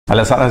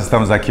Olha só, nós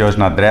estamos aqui hoje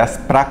na Dress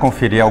para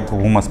conferir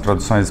algumas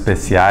produções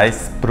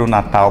especiais para o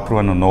Natal, para o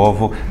Ano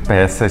Novo,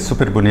 peças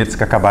super bonitas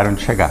que acabaram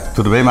de chegar.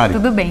 Tudo bem, Mari?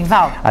 Tudo bem,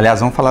 Val. Aliás,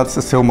 vamos falar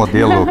desse seu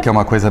modelo, que é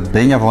uma coisa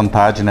bem à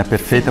vontade, né?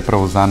 Perfeita para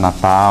usar no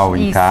Natal,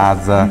 em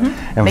casa.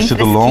 É um bem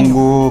vestido fresquinho.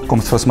 longo,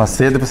 como se fosse uma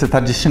seda, e você está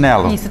de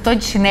chinelo. Isso, tô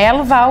de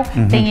chinelo, Val.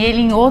 Tem ele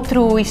em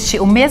outro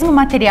estilo, o mesmo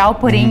material,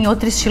 porém em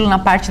outro estilo na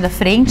parte da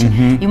frente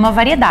e uma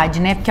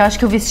variedade, né? Porque eu acho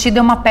que o vestido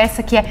é uma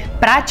peça que é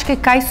prática e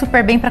cai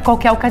super bem para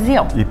qualquer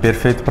ocasião. E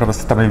perfeito para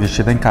você estar bem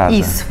vestida em casa.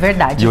 Isso,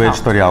 verdade. E o Val.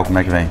 editorial, como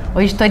é que vem?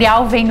 O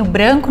editorial vem no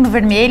branco, no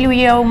vermelho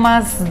e é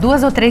umas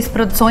 2 ou 3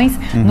 produções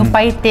no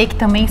paetê, que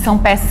também são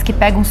peças que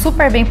pegam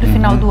super bem pro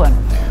final do ano.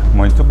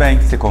 Muito bem,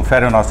 se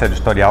confere o nosso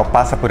editorial,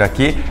 passa por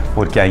aqui,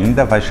 porque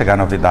ainda vai chegar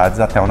novidades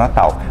até o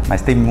Natal.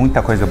 Mas tem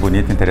muita coisa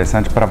bonita e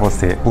interessante para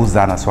você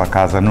usar na sua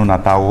casa no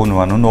Natal ou no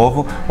Ano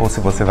Novo, ou se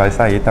você vai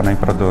sair também,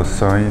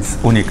 produções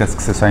únicas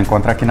que você só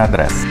encontra aqui na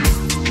Dress.